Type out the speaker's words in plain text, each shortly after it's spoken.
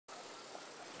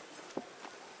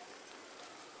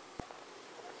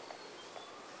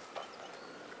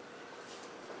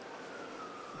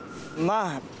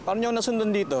Ma, paano niyo nasundan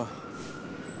dito?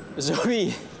 Zoe.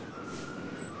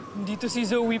 Dito si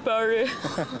Zoe, pare.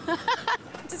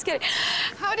 Just kidding.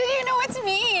 How did you know it's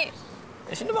me?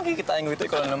 Eh, sino bang kikitain ko ito?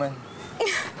 Ikaw lang naman.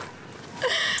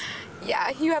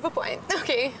 Yeah, you have a point.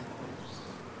 Okay.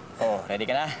 Oh, ready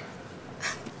ka na?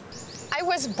 I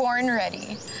was born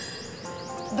ready.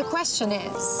 The question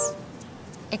is,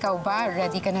 ikaw ba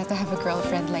ready ka na to have a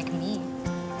girlfriend like me?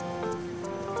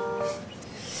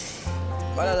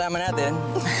 Malalaman natin.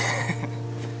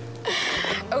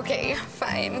 Okay,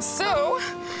 fine. So,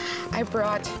 I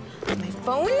brought my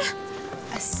phone,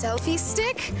 a selfie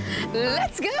stick.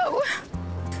 Let's go!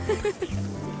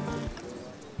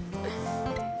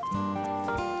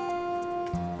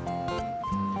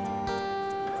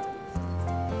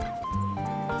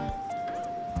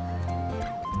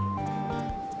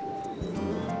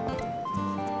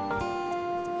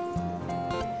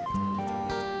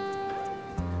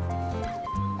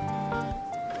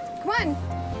 Come on.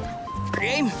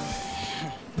 Game!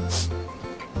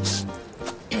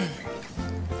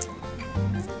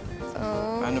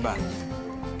 Ano ba?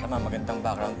 Tama, magandang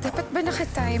background. Dapat ba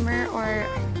naka-timer or...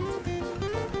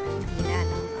 Yan.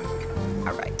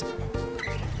 Alright.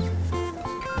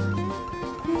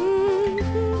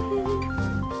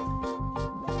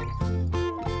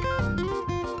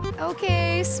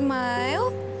 Okay,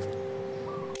 smile.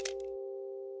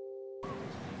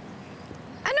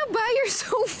 Ano ba? You're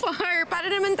so far.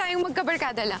 Para naman tayong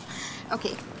magkabarkada lang.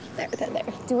 Okay, there.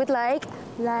 Do it like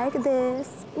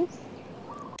this. Ooh.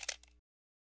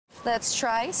 Let's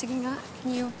try. Sige nga.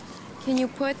 Can you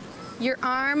put your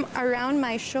arm around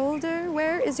my shoulder?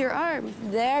 Where is your arm?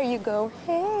 There you go.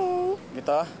 Hey.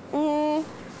 Dito?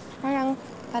 Parang,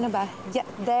 ano ba? Yeah,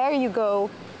 there you go.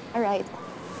 All right.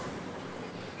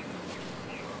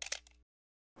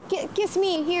 Kiss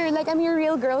me here, like I'm your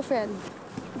real girlfriend.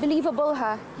 Believable,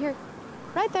 ha? Here.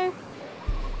 Right there.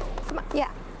 Come on.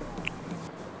 Yeah.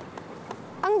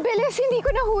 Ang bilis, hindi ko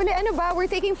nahuli. Ano ba? We're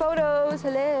taking photos.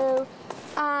 Hello.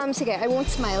 Sige, I won't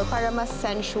smile para mas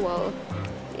sensual.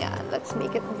 Yeah, let's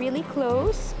make it really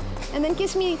close. And then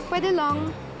kiss me. Pwede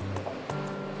lang.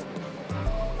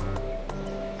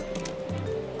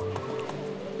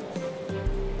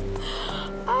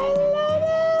 I love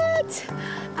it!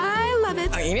 I love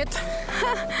it. Ang init.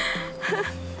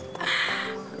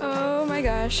 Oh my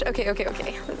gosh. Okay.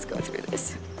 Let's go through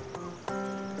this.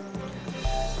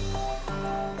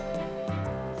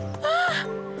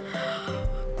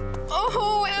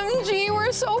 OMG,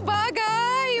 we're so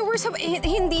bagay!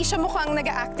 Hindi siya mukhang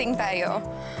nag-acting tayo.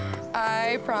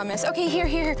 I promise. Okay,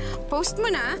 here. Post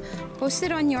mo na. Post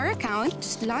it on your account.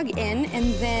 Just log in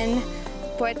and then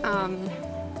put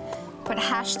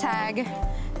hashtag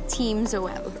Team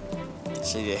Zoel.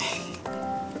 Sige.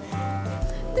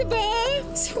 Diba?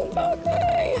 So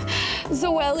bagay.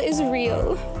 Zoel is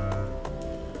real.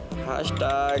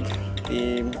 Hashtag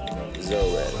Team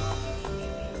Zoel.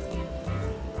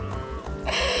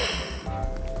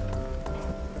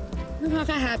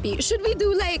 Nakaka-happy. Should we do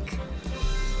like,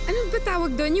 ano ba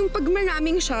tawag doon? Yung pag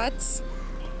maraming shots?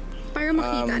 Para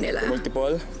makita nila.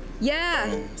 Multiple? Yeah.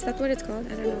 Is that what it's called?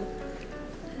 I don't know.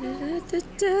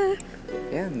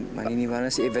 Yan, maniniwala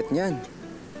si Yvette niyan.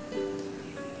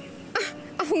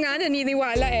 Ako nga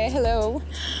naniniwala eh. Hello.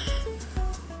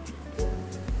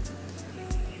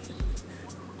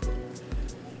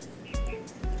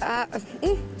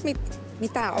 May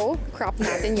tao. Crop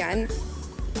natin yan.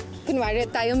 Kunwari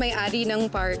tayo may-ari ng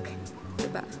park.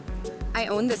 Diba? I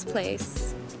own this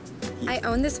place. I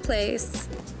own this place.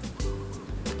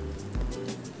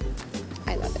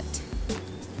 I love it.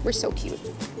 We're so cute.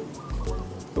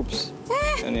 Oops.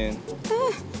 Ano yun?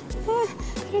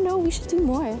 I don't know. We should do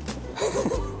more.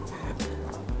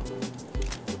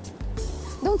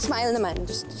 Don't smile naman.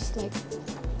 Just like...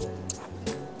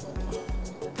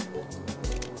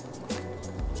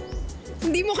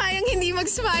 Hindi mo kayang hindi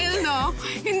mag-smile, no?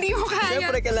 Hindi mo kaya.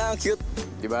 Siyempre, kailangan cute.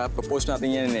 Diba? Propose natin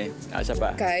yan eh. Asa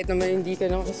pa? Kahit naman hindi ka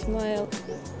nakasmile.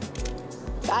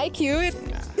 Ay, cute!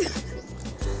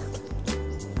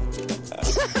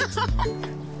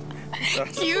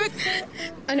 Cute?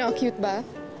 Ano, cute ba?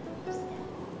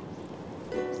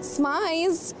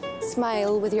 Smiles.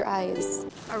 Smile with your eyes.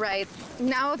 All right,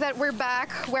 now that we're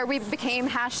back where we became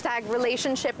hashtag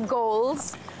relationship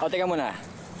goals. O, teka muna.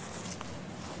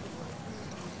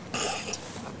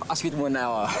 Napaka-sweet muna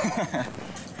ako.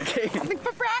 Okay.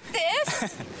 Nagpa-practice?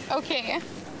 Okay.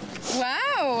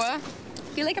 Wow.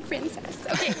 Feel like a princess.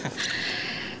 Okay.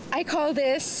 I call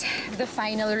this the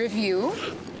final review.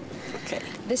 Okay.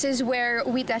 This is where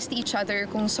we test each other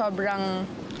kung sobrang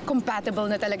compatible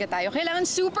na talaga tayo. Kailangan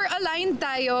super aligned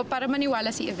tayo para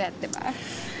maniwala si Yvette, di ba?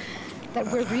 that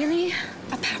we're really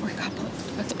a power couple.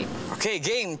 Okay. Okay,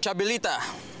 game. Chabilita.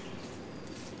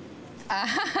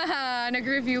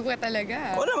 Nag-review ka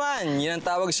talaga. O naman, yun ang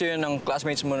tawag sa'yo ng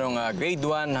classmates mo nung grade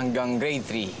 1 hanggang grade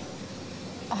 3.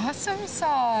 Awesome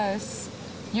sauce.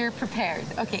 You're prepared.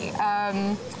 Okay,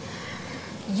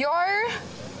 your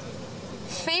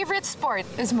favorite sport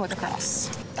is motocross.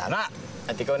 Tama.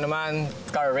 At ikaw naman,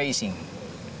 car racing.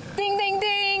 Ding, ding,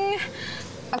 ding!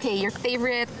 Okay, your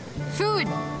favorite food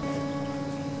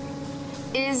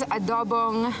is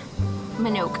adobong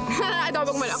manok.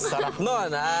 Adobong manok. Sarap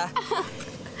nun, ha?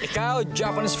 Ikaw,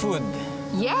 Japanese food.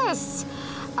 Yes.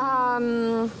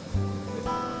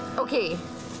 Okay.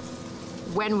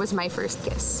 When was my first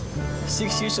kiss?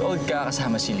 6 years old ka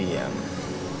kasama si Liam.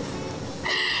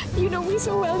 You know me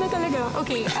so well na talaga.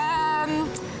 Okay,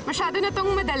 masyado na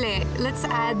tong madali. Let's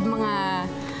add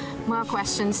mga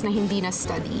questions na hindi na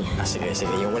study. Sige.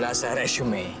 Yung wala sa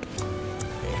resume.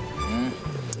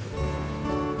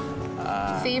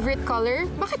 Favorite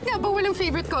color? Bakit nga ba walang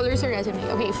favorite color sa resume?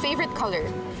 Okay, favorite color.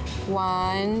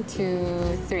 1,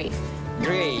 2, 3.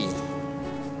 Gray.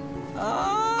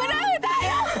 Pareho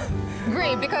tayo!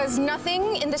 Gray, because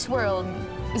nothing in this world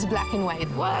is black and white.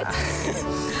 What?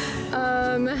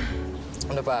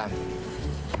 Ano pa?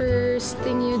 First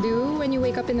thing you do when you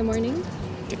wake up in the morning?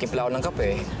 Titimpla ako ng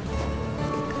kape.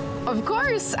 Of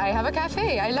course, I have a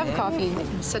cafe. I love coffee.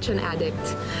 I'm such an addict.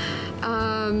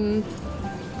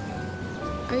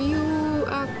 Are you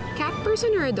a cat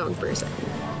person or a dog person?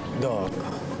 Dog.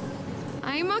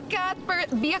 I'm a cat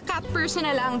be a cat person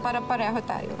na lang para pareho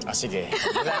tayo. Sige.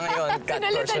 Wala ngayon, cat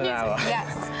person na ako.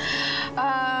 Yes.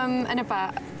 Ano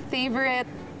pa? Favorite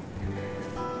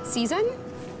season?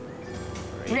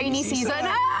 Rainy season.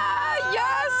 Ah,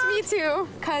 yes, me too.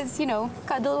 Cause, you know,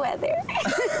 cuddle weather.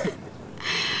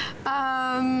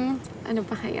 Ano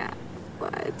pa kaya?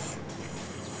 What?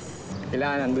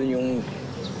 Kailangan nandun yung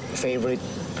favorite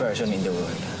person in the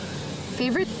world.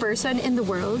 Favorite person in the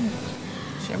world?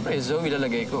 Siyempre, Zoe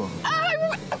lalagay ko.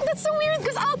 That's so weird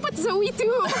because I'll put Zoe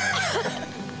too.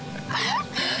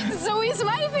 Zoe's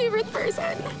my favorite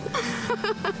person.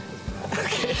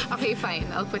 Okay, fine.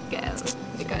 I'll put Gael.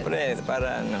 Because...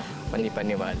 Para ano,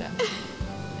 panipaniwala.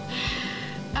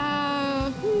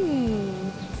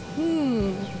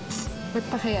 What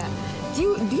pa kaya? Do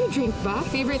you drink ba?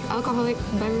 Favorite alcoholic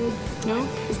beverage? No?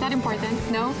 Is that important?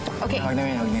 No? Okay. Huwag na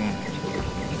yan.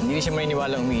 Hindi siya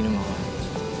maniniwala umiinom ako.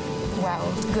 Wow,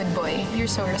 good boy. You're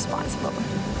so responsible.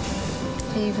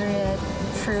 Favorite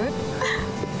fruit?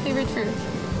 Favorite fruit?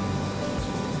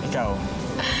 Ikaw?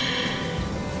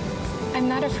 I'm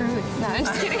not a fruit. No, I'm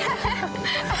just kidding.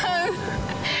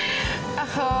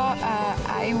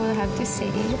 I will have to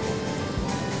say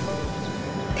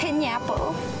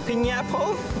pineapple.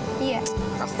 Pineapple? Yeah.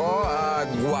 Ako,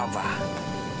 guava.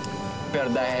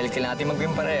 Pero dahil kailangan natin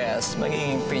maging parehas,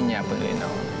 magiging pineapple rin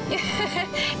ako.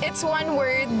 It's one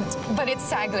word, but it's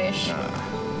Saglish.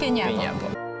 Pineapple.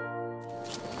 Pineapple.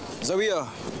 Zoe,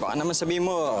 baka naman sabihin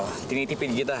mo,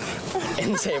 tinitipid kita.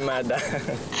 Ensaymada.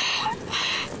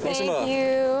 Thank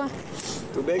you.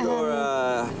 Tubig or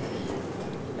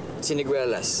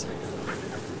siniguelas?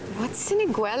 What's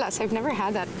siniguelas? I've never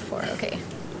had that before. Okay.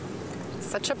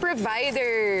 Such a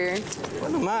provider.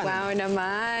 Ano naman? Wow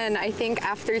naman. I think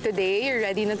after today, you're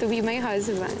ready na to be my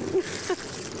husband.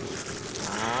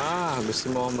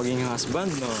 Gusto mo akong maging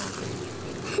husband, no?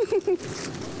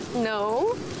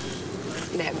 No?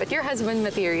 Hindi, but you're husband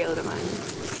material naman.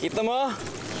 Kita mo?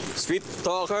 Sweet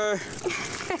talker.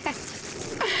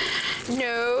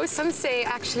 No, some say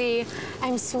actually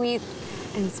I'm sweet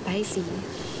and spicy.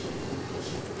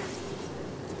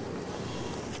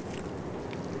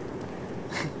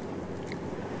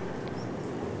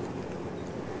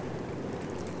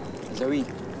 Zoe,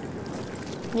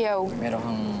 Yo. meron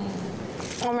kang...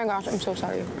 Oh my gosh, I'm so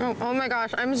sorry. Oh my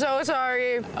gosh, I'm so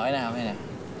sorry. Okay na.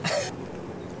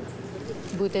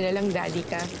 Buti na lang daddy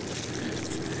ka.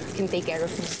 Can take care of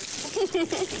me.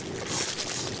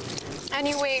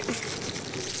 Anyway,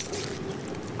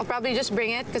 I'll probably just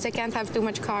bring it because I can't have too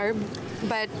much carb.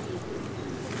 But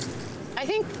I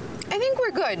think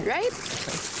we're good, right?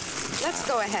 Let's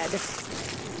go ahead.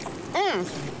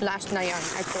 Last na yan,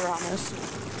 I promise.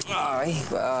 Ay,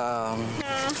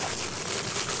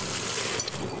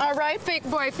 All right, fake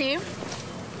boyfie.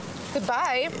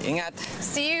 Goodbye. ingat.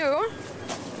 See you.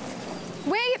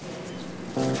 Wait.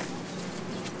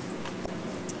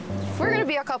 If we're gonna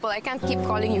be a couple, I can't keep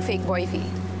calling you fake boyfie.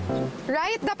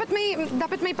 Right? Dapat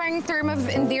may parang term of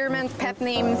endearment, pet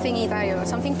name thingy tayo.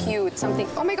 Something cute, something...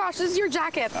 Oh my gosh, this is your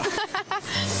jacket.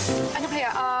 Ano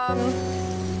kaya?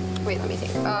 Wait, let me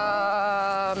think.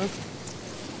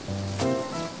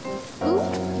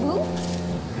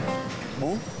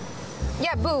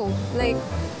 Yeah, boo. Like,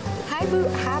 hi, boo.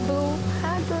 Hi, boo.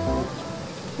 Hi, boo.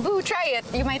 Boo, try it.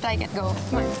 You might like it. Go.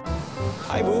 Come on.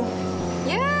 Hi, Boo.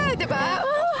 Yeah, diba?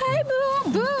 Oh, hi, boo.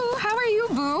 Boo, how are you,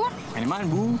 boo? Ano naman,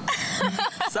 Boo?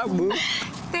 Sup, Boo?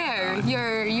 There,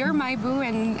 you're my boo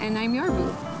and I'm your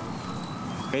boo.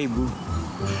 Okay, Boo.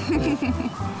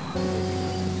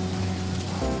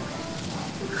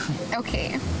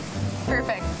 Okay,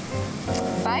 perfect.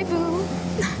 Bye, boo.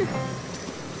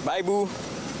 Bye, Boo.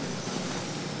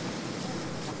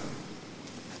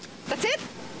 That's it?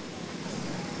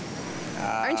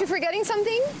 Aren't you forgetting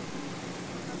something?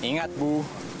 Ingat, Boo.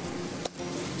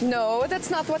 No,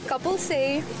 that's not what couples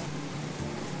say.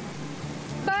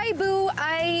 Bye, boo.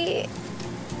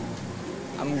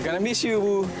 I'm gonna miss you,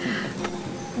 Boo.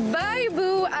 Bye,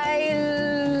 boo.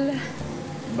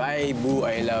 Bye, Boo.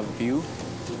 I love you.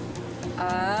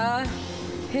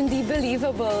 Hindi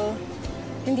believable.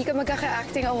 Hindi ka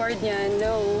magkaka-acting award niyan.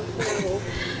 No, no.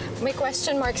 May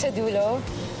question mark sa dulo.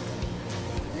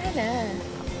 Wala.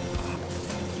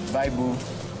 Bye, Boo.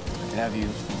 I love you.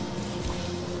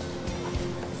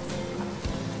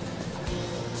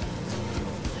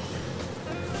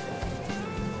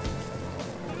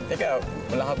 Teka,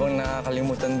 wala ka bang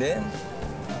nakakalimutan din?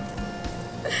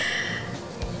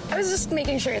 I was just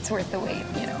making sure it's worth the wait,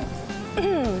 you know.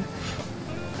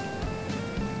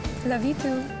 Love you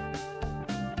too.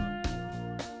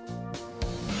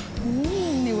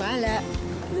 Niwala.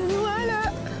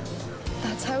 Niwala.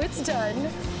 That's how it's done.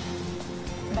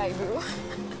 Bye, boo.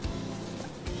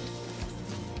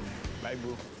 Bye,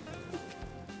 Boo.